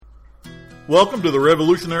Welcome to the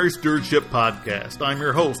Revolutionary Stewardship Podcast. I'm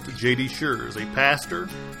your host, J.D. Schurz, a pastor,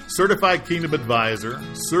 certified kingdom advisor,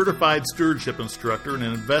 certified stewardship instructor, and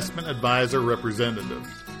an investment advisor representative.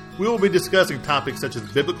 We will be discussing topics such as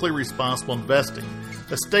biblically responsible investing,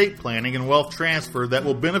 estate planning, and wealth transfer that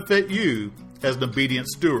will benefit you as an obedient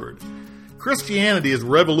steward. Christianity is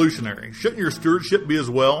revolutionary. Shouldn't your stewardship be as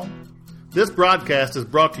well? This broadcast is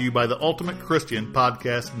brought to you by the Ultimate Christian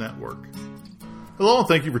Podcast Network. Hello, and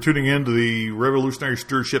thank you for tuning in to the Revolutionary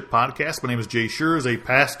Stewardship Podcast. My name is Jay Schurz, a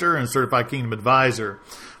pastor and certified kingdom advisor.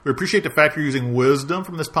 We appreciate the fact you're using wisdom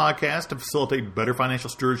from this podcast to facilitate better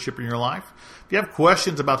financial stewardship in your life. If you have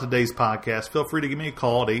questions about today's podcast, feel free to give me a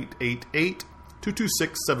call at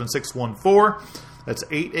 888-226-7614. That's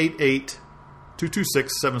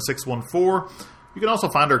 888-226-7614. You can also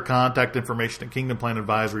find our contact information at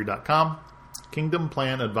kingdomplanadvisory.com.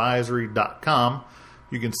 kingdomplanadvisory.com.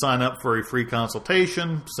 You can sign up for a free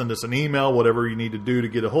consultation, send us an email, whatever you need to do to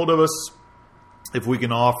get a hold of us, if we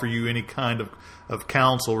can offer you any kind of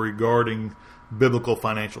counsel regarding biblical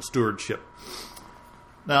financial stewardship.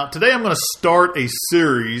 Now, today I'm going to start a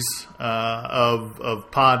series of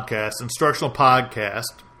podcasts, instructional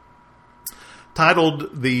podcasts,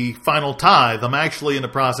 titled The Final Tithe. I'm actually in the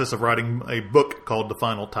process of writing a book called The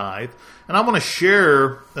Final Tithe, and I want to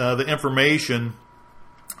share the information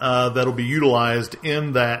that will be utilized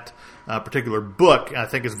in that particular book. I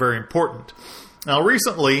think is very important. Now,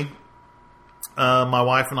 recently, my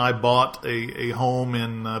wife and I bought a home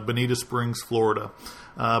in Bonita Springs, Florida.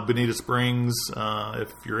 Bonita Springs,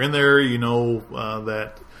 if you're in there, you know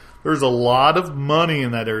that there's a lot of money in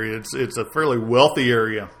that area. It's a fairly wealthy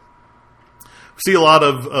area. We see a lot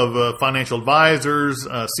of financial advisors,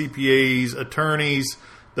 CPAs, attorneys,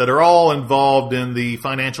 that are all involved in the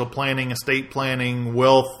financial planning, estate planning,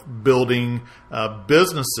 wealth building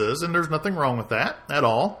businesses, and there's nothing wrong with that at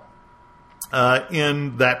all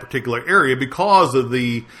in that particular area because of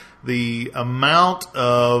the amount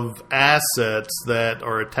of assets that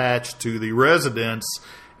are attached to the residents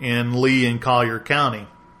in Lee and Collier County.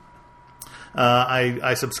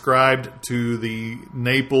 I subscribed to the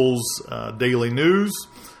Naples Daily News.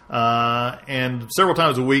 And several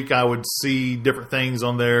times a week I would see different things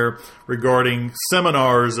on there regarding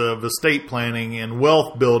seminars of estate planning and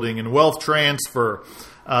wealth building and wealth transfer.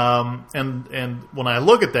 And when I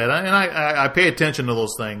look at that, and I pay attention to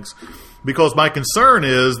those things, because my concern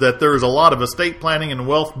is that there's a lot of estate planning and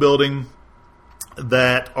wealth building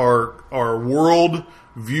that are world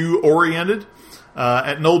view oriented.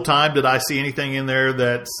 At no time did I see anything in there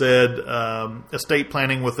that said estate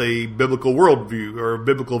planning with a biblical worldview or a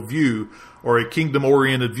biblical view or a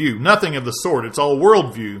kingdom-oriented view. Nothing of the sort. It's all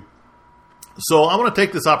worldview. So I want to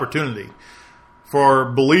take this opportunity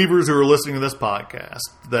for believers who are listening to this podcast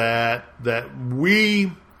that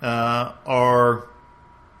we are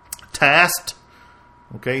tasked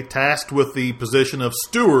with the position of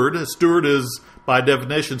steward. A steward is, by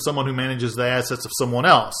definition, someone who manages the assets of someone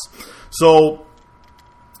else. So,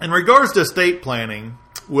 in regards to estate planning,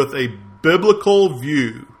 with a biblical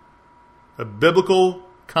view, a biblical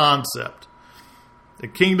concept, a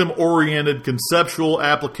kingdom-oriented conceptual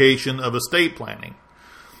application of estate planning,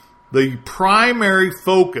 the primary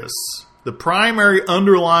focus, the primary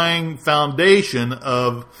underlying foundation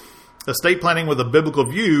of estate planning with a biblical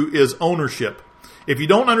view is ownership. If you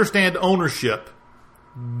don't understand ownership,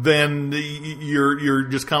 then you're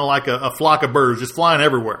just kind of like a flock of birds just flying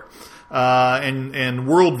everywhere. And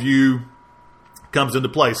worldview comes into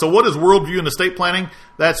play. So what is worldview in estate planning?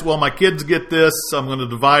 That's, well, my kids get this, so I'm going to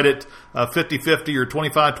divide it 50-50 or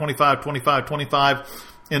 25-25-25-25,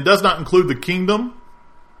 and does not include the kingdom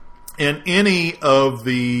in any of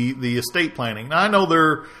the estate planning. Now, I know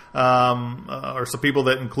there are some people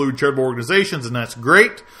that include charitable organizations, and that's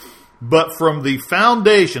great, but from the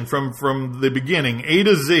foundation, from the beginning, A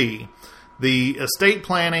to Z, the estate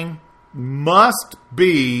planning must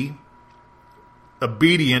be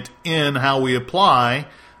obedient in how we apply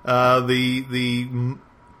the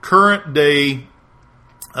current day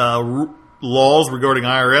laws regarding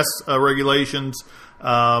IRS regulations,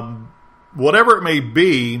 whatever it may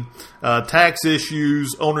be, tax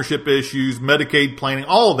issues, ownership issues, Medicaid planning,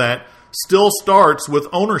 all of that still starts with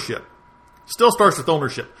ownership.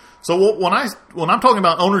 So when I'm talking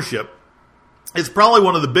about ownership, it's probably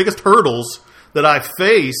one of the biggest hurdles that I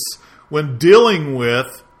face when dealing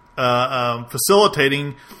with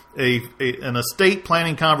facilitating an estate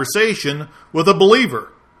planning conversation with a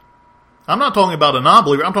believer. I'm not talking about a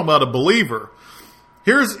non-believer. I'm talking about a believer.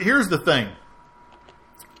 Here's the thing.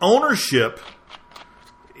 Ownership,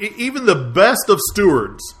 even the best of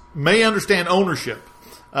stewards may understand ownership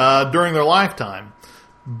during their lifetime.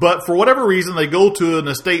 But for whatever reason, they go to an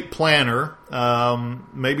estate planner,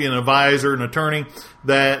 maybe an advisor, an attorney,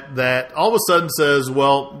 that all of a sudden says,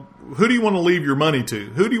 well, who do you want to leave your money to?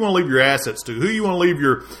 Who do you want to leave your assets to? Who do you want to leave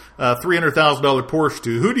your $300,000 Porsche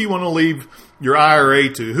to? Who do you want to leave your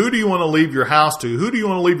IRA to? Who do you want to leave your house to? Who do you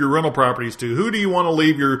want to leave your rental properties to? Who do you want to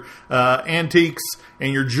leave your antiques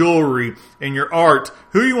and your jewelry and your art?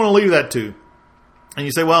 Who do you want to leave that to? And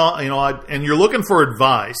you say, well, and you're looking for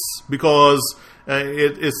advice because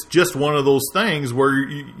it's just one of those things where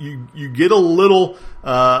you get a little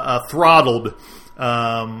throttled,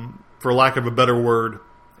 for lack of a better word.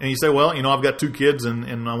 And you say, well, I've got 2 kids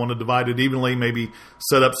and I want to divide it evenly, maybe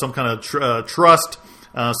set up some kind of trust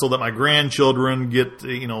so that my grandchildren get,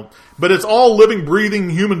 but it's all living, breathing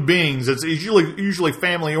human beings. It's usually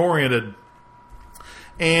family oriented.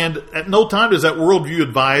 And at no time does that worldview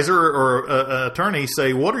advisor or attorney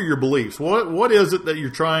say, what are your beliefs? What is it that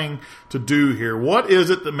you're trying to do here? What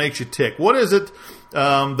is it that makes you tick? What is it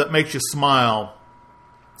that makes you smile?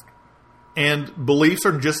 And beliefs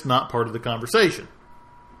are just not part of the conversation.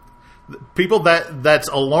 People, that's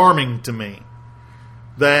alarming to me.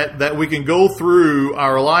 That we can go through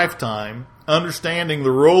our lifetime understanding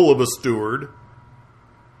the role of a steward,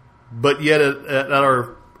 but yet at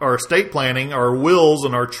our estate planning, our wills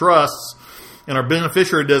and our trusts and our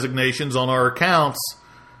beneficiary designations on our accounts,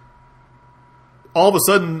 all of a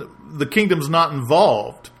sudden the kingdom's not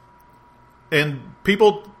involved. And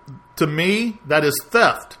people, to me, that is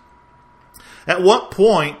theft. At what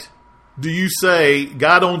point do you say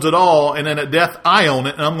God owns it all and then at death I own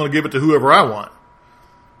it and I'm going to give it to whoever I want?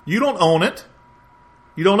 You don't own it.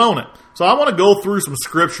 You don't own it. So I want to go through some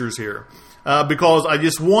scriptures here. Because I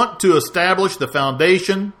just want to establish the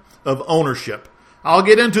foundation of ownership. I'll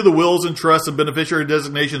get into the wills and trusts and beneficiary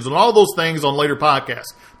designations and all those things on later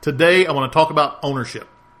podcasts. Today, I want to talk about ownership.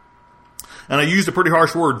 And I used a pretty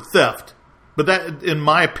harsh word, theft. But that, in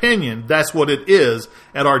my opinion, that's what it is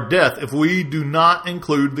at our death if we do not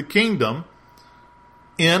include the kingdom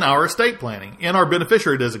in our estate planning, in our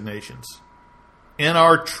beneficiary designations, in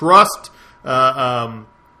our trust, revocable,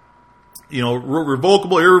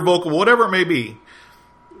 irrevocable, whatever it may be.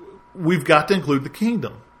 We've got to include the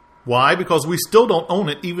kingdom. Why? Because we still don't own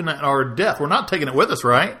it even at our death. We're not taking it with us,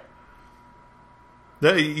 right?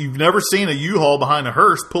 You've never seen a U-Haul behind a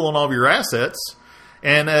hearse pulling all of your assets.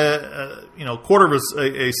 And, quarter of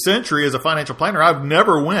a century as a financial planner, I've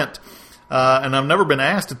never went and I've never been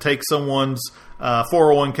asked to take someone's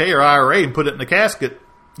 401k or IRA and put it in a casket.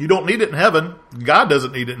 You don't need it in heaven. God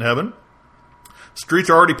doesn't need it in heaven. Streets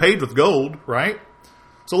are already paved with gold, right?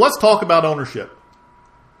 So let's talk about ownership.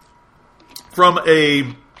 From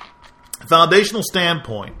a foundational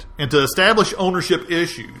standpoint, and to establish ownership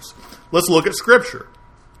issues, let's look at Scripture.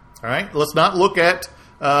 All right? Let's not look at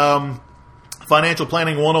Financial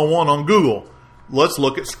Planning 101 on Google. Let's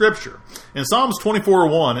look at Scripture. In Psalms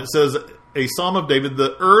 24:1, it says, a Psalm of David,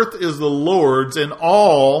 the earth is the Lord's and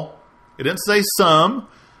all, it didn't say some,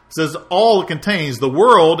 it says all it contains, the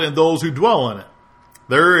world and those who dwell in it.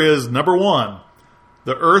 There is number one.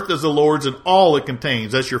 The earth is the Lord's and all it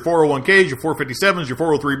contains. That's your 401ks, your 457s, your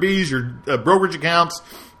 403bs, your brokerage accounts,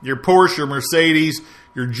 your Porsche, your Mercedes,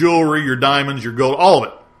 your jewelry, your diamonds, your gold, all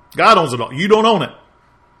of it. God owns it all. You don't own it.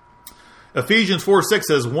 Ephesians 4:6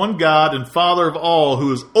 says, one God and Father of all,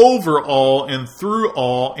 who is over all and through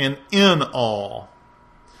all and in all.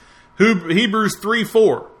 Hebrews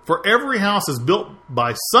 3:4, for every house is built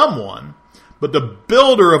by someone, but the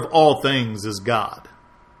builder of all things is God.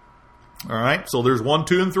 All right, so there's 1,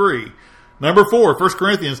 2, and 3. Number 4, 1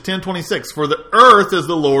 Corinthians 10:26. For the earth is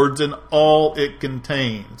the Lord's and all it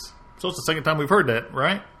contains. So it's the second time we've heard that,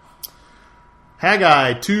 right?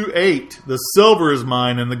 Haggai 2:8. The silver is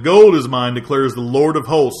mine and the gold is mine, declares the Lord of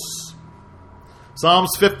hosts.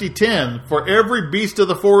 Psalms 50:10. For every beast of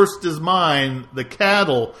the forest is mine, the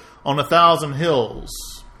cattle on 1,000 hills.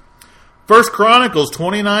 1 Chronicles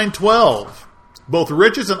 29:12. Both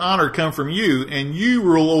riches and honor come from you, and you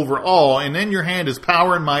rule over all, and in your hand is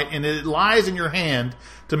power and might, and it lies in your hand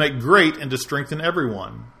to make great and to strengthen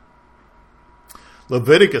everyone.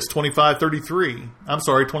 Leviticus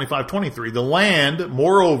 25:23. The land,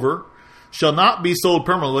 moreover, shall not be sold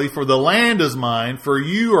permanently, for the land is mine, for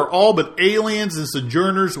you are all but aliens and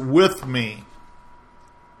sojourners with me.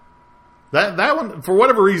 That one, for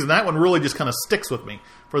whatever reason, that one really just kind of sticks with me.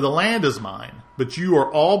 For the land is mine, but you are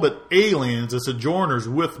all but aliens and sojourners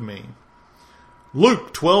with me.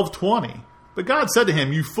 Luke 12:20. But God said to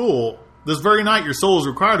him, you fool, this very night your soul is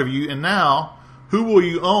required of you, and now who will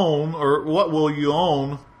you own, or what will you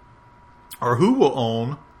own, or who will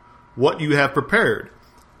own what you have prepared?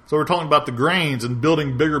 So we're talking about the grains and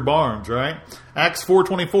building bigger barns, right? Acts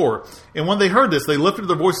 4:24. And when they heard this, they lifted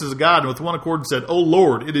their voices to God and with one accord said, O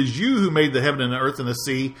Lord, it is you who made the heaven and the earth and the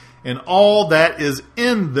sea and all that is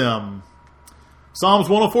in them. Psalms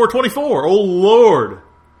 104:24. O Lord,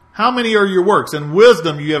 how many are your works? In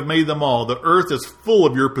wisdom you have made them all. The earth is full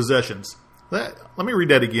of your possessions. Let me read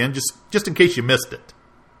that again, just in case you missed it.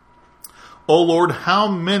 O Lord, how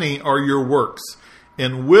many are your works?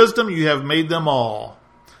 In wisdom you have made them all.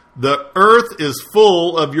 The earth is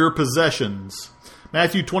full of your possessions.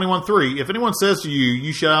 Matthew 21:3. If anyone says to you,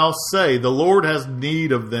 you shall say, the Lord has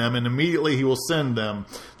need of them, and immediately he will send them.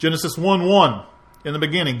 Genesis 1:1. In the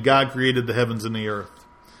beginning, God created the heavens and the earth.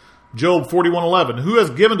 Job 41:11. Who has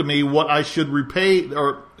given to me what I should repay,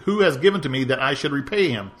 or who has given to me that I should repay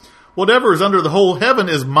him? Whatever is under the whole heaven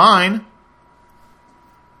is mine.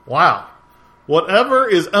 Wow. Whatever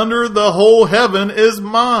is under the whole heaven is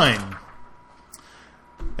mine.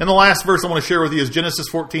 And the last verse I want to share with you is Genesis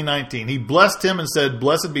 14:19. He blessed him and said,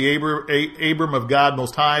 Blessed be Abram of God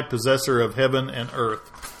Most High, possessor of heaven and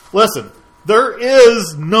earth. Listen, there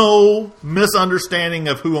is no misunderstanding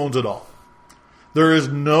of who owns it all. There is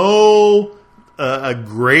no a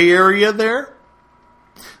gray area there.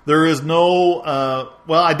 There is no,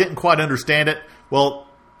 well, I didn't quite understand it. Well,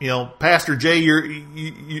 Pastor Jay,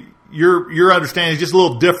 your understanding is just a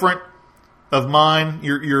little different of mine.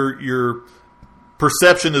 Your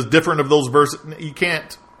perception is different of those verses. You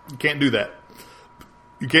can't do that.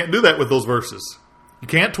 You can't do that with those verses. You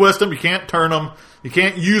can't twist them. You can't turn them. You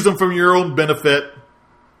can't use them for your own benefit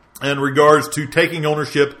in regards to taking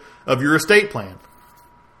ownership of your estate plan.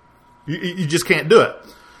 You just can't do it.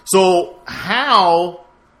 So how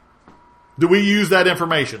do we use that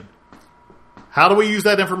information? How do we use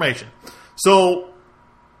that information? So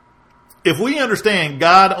if we understand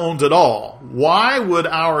God owns it all, why would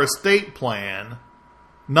our estate plan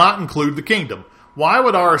not include the kingdom? Why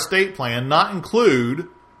would our estate plan not include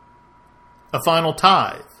a final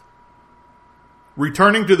tithe?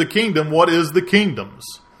 Returning to the kingdom, what is the kingdom's?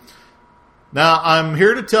 Now, I'm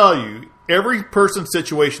here to tell you, every person's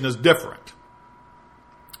situation is different.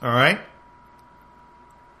 All right?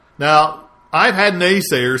 Now, I've had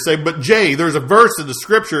naysayers say, but Jay, there's a verse in the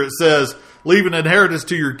scripture that says, leave an inheritance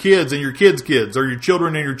to your kids and your kids' kids, or your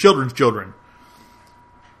children and your children's children.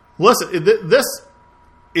 Listen, this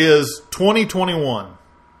is 2021.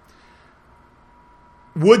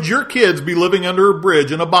 Would your kids be living under a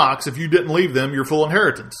bridge in a box if you didn't leave them your full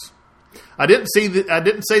inheritance? I didn't say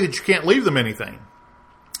that you can't leave them anything.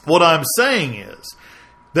 What I'm saying is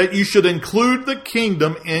that you should include the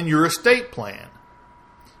kingdom in your estate plan.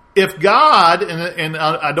 If God, and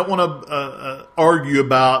I don't want to argue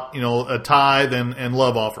about a tithe and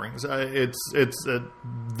love offerings.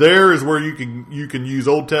 There is where you can use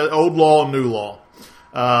old law and new law,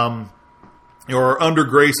 or under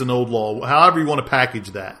grace and old law, however you want to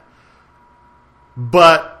package that.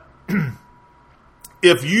 But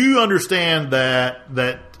if you understand that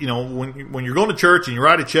when you're going to church and you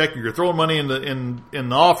write a check or you're throwing money in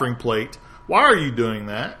the offering plate, why are you doing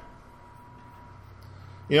that?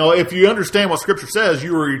 If you understand what Scripture says,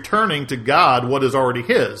 you are returning to God what is already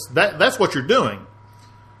His. That's what you're doing.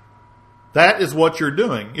 That is what you're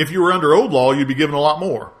doing. If you were under old law, you'd be given a lot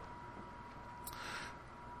more.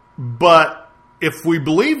 But if we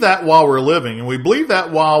believe that while we're living, and we believe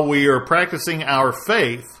that while we are practicing our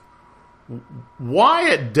faith,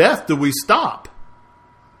 why at death do we stop?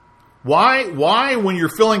 Why when you're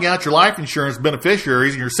filling out your life insurance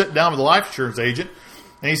beneficiaries and you're sitting down with a life insurance agent,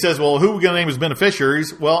 and he says, well, who are we going to name as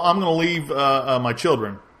beneficiaries? Well, I'm going to leave my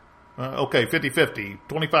children. Okay, 50-50,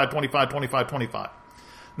 25-25, 25-25.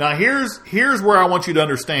 Now, here's where I want you to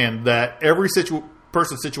understand that every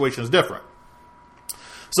person's situation is different.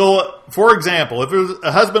 So, for example, if it was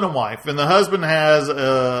a husband and wife, and the husband has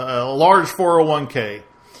a large 401k,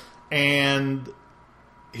 and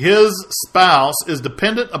his spouse is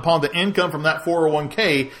dependent upon the income from that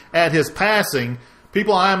 401k at his passing,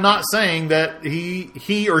 people, I am not saying that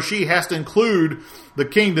he or she has to include the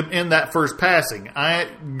kingdom in that first passing.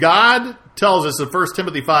 God tells us in 1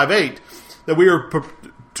 Timothy 5:8 that we are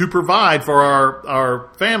to provide for our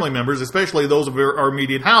family members, especially those of our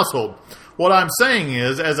immediate household. What I'm saying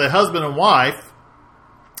is, as a husband and wife,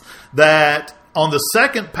 that on the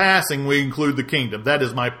second passing we include the kingdom. That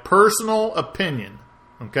is my personal opinion.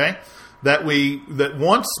 Okay? That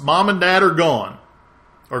once mom and dad are gone,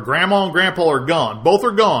 or grandma and grandpa are gone, both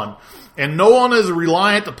are gone, and no one is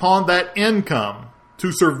reliant upon that income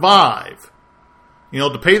to survive,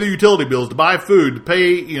 to pay the utility bills, to buy food, to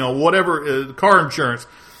pay, whatever, car insurance.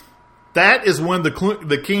 That is when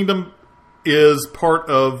the kingdom is part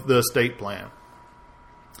of the estate plan.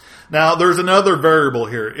 Now, there's another variable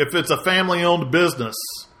here. If it's a family-owned business,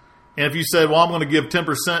 and if you said, well, I'm going to give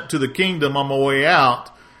 10% to the kingdom on my way out,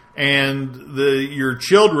 and your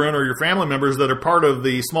children or your family members that are part of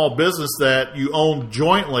the small business that you own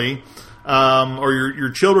jointly, or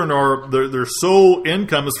your children are their sole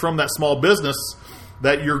income is from that small business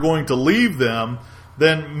that you're going to leave them,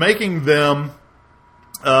 then making them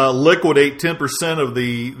liquidate 10% of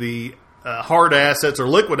the hard assets or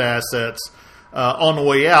liquid assets on the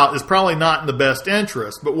way out is probably not in the best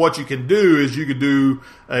interest. But what you can do is you could do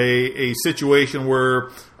a situation where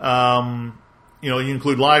you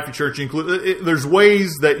include life insurance. There's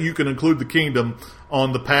ways that you can include the kingdom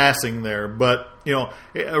on the passing there. But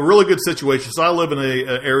a really good situation. So I live in an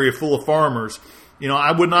area full of farmers.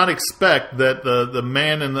 I would not expect that the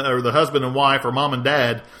man or the husband and wife or mom and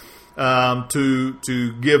dad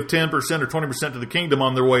to give 10% or 20% to the kingdom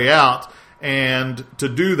on their way out. And to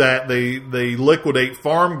do that, they liquidate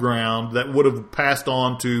farm ground that would have passed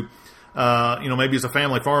on to, maybe it's a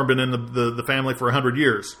family farm, been in the family for 100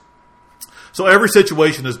 years. So every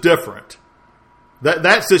situation is different.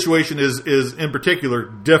 That situation is in particular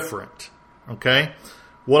different. Okay?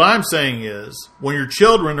 What I'm saying is, when your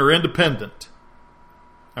children are independent,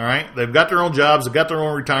 all right, they've got their own jobs, they've got their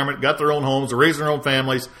own retirement, got their own homes, they're raising their own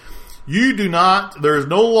families. There is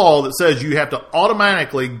no law that says you have to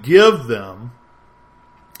automatically give them,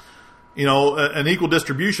 an equal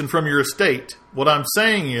distribution from your estate. What I'm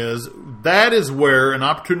saying is that is where an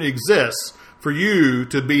opportunity exists for you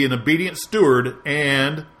to be an obedient steward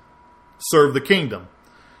and serve the kingdom.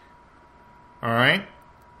 All right?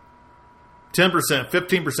 10%,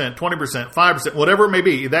 15%, 20%, 5%, whatever it may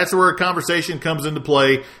be. That's where a conversation comes into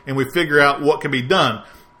play and we figure out what can be done.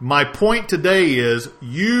 My point today is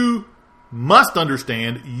you must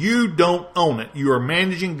understand you don't own it. You are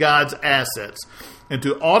managing God's assets. And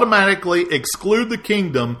to automatically exclude the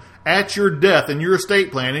kingdom at your death in your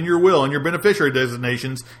estate plan, in your will, and your beneficiary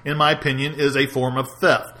designations, in my opinion, is a form of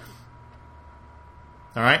theft.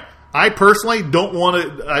 All right? I personally don't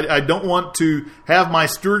want to. I don't want to have my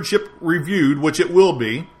stewardship reviewed, which it will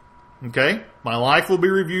be. Okay, my life will be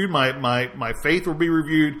reviewed. My faith will be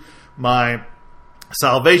reviewed. My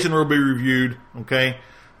salvation will be reviewed. Okay,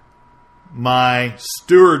 my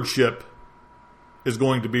stewardship is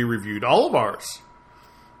going to be reviewed. All of ours.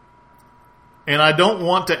 And I don't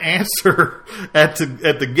want to answer at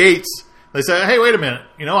the gates. They say, "Hey, wait a minute.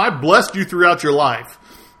 I blessed you throughout your life.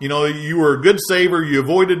 You were a good saver. You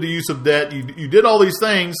avoided the use of debt. You did all these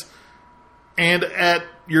things, and at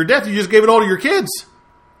your death, you just gave it all to your kids.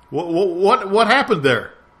 What happened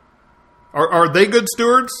there? Are they good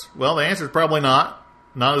stewards? Well, the answer is probably not.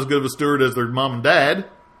 Not as good of a steward as their mom and dad.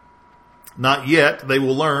 Not yet. They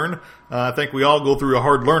will learn. I think we all go through a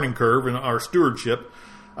hard learning curve in our stewardship.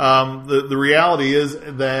 The reality is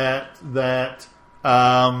that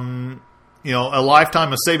a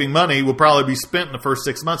lifetime of saving money will probably be spent in the first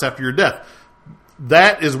 6 months after your death.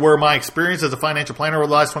 That is where my experience as a financial planner over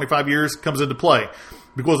the last 25 years comes into play.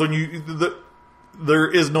 Because there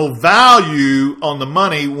is no value on the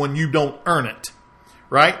money when you don't earn it.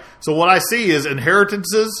 Right? So what I see is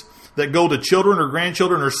inheritances that go to children or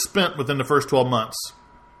grandchildren are spent within the first 12 months.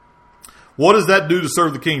 What does that do to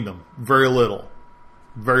serve the kingdom? Very little.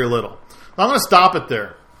 Very little. I'm going to stop it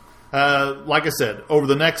there. Like I said, over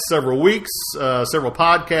the next several weeks, several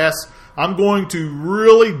podcasts, I'm going to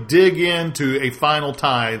really dig into a final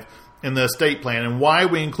tithe in the estate plan and why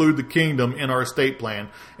we include the kingdom in our estate plan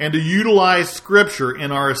and to utilize Scripture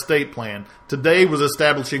in our estate plan. Today was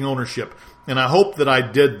establishing ownership, and I hope that I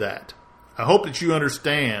did that. I hope that you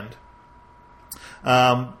understand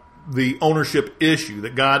the ownership issue,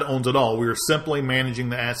 that God owns it all. We are simply managing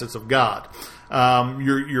the assets of God.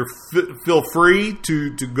 Feel free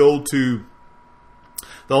to go to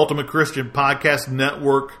the Ultimate Christian Podcast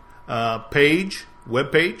Network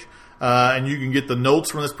webpage, and you can get the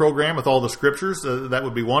notes from this program with all the scriptures. That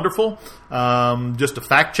would be wonderful. Just to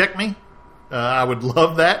fact check me, I would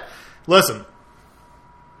love that. Listen,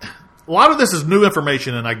 a lot of this is new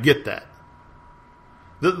information, and I get that.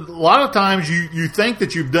 A lot of times you think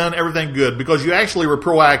that you've done everything good because you actually were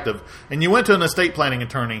proactive and you went to an estate planning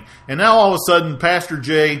attorney, and now all of a sudden Pastor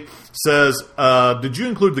Jay says, did you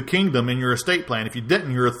include the kingdom in your estate plan? If you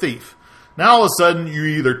didn't, you're a thief. Now all of a sudden you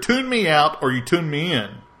either tune me out or you tune me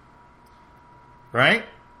in. Right?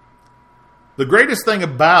 The greatest thing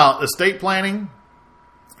about estate planning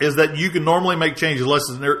is that you can normally make changes unless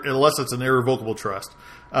it's an irrevocable trust.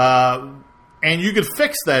 And you could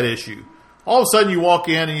fix that issue. All of a sudden you walk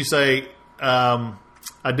in and you say, I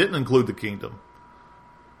didn't include the kingdom,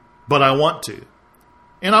 but I want to.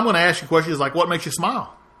 And I'm going to ask you questions like, what makes you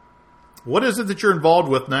smile? What is it that you're involved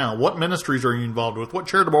with now? What ministries are you involved with? What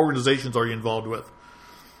charitable organizations are you involved with?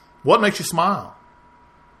 What makes you smile?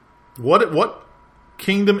 What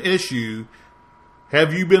kingdom issue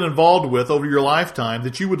have you been involved with over your lifetime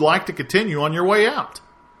that you would like to continue on your way out?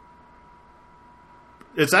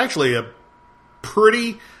 It's actually a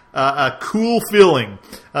pretty cool feeling.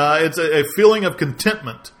 It's a feeling of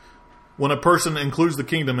contentment when a person includes the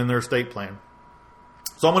kingdom in their estate plan.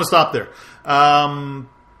 So I'm going to stop there.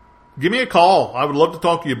 Give me a call. I would love to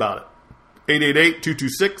talk to you about it.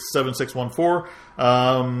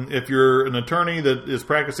 888-226-7614. If you're an attorney that is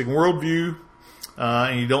practicing worldview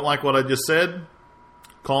and you don't like what I just said,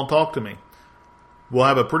 call and talk to me. We'll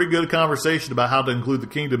have a pretty good conversation about how to include the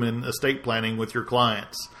kingdom in estate planning with your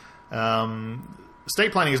clients.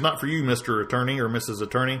 Estate planning is not for you, Mr. Attorney or Mrs.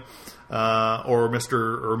 Attorney, or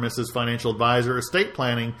Mr. or Mrs. Financial Advisor. Estate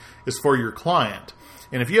planning is for your client.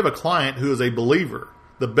 And if you have a client who is a believer,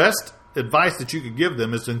 the best advice that you could give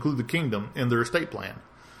them is to include the kingdom in their estate plan,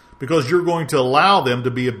 because you're going to allow them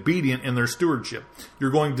to be obedient in their stewardship.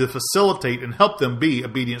 You're going to facilitate and help them be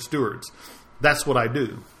obedient stewards. That's what I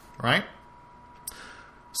do, right?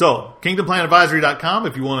 So, kingdomplanadvisory.com.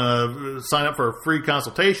 If you want to sign up for a free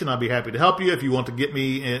consultation, I'd be happy to help you. If you want to get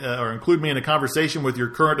me or include me in a conversation with your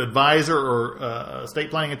current advisor or estate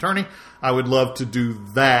planning attorney, I would love to do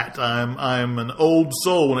that. I'm an old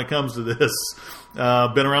soul when it comes to this.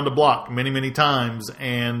 Been around the block many, many times,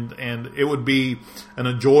 and it would be an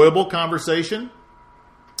enjoyable conversation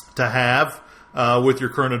to have with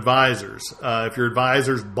your current advisors. If your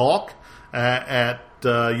advisors balk at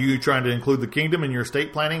you trying to include the kingdom in your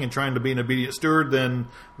estate planning and trying to be an obedient steward, then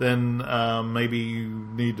maybe you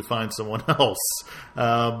need to find someone else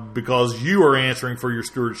because you are answering for your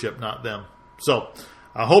stewardship, not them. So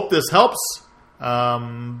I hope this helps.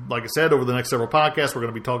 Like I said, over the next several podcasts, we're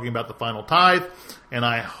going to be talking about the final tithe, and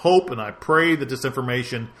I hope and I pray that this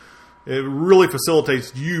information, it really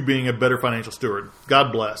facilitates you being a better financial steward.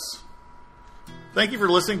 God bless. Thank you for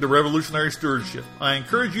listening to Revolutionary Stewardship. I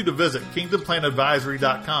encourage you to visit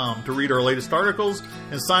kingdomplanadvisory.com to read our latest articles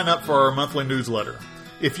and sign up for our monthly newsletter.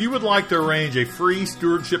 If you would like to arrange a free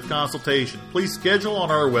stewardship consultation, please schedule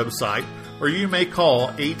on our website, or you may call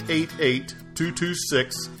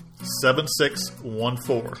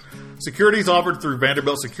 888-226-7614. Securities offered through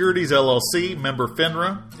Vanderbilt Securities, LLC, member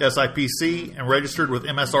FINRA, SIPC, and registered with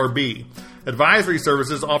MSRB. Advisory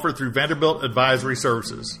services offered through Vanderbilt Advisory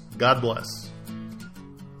Services. God bless.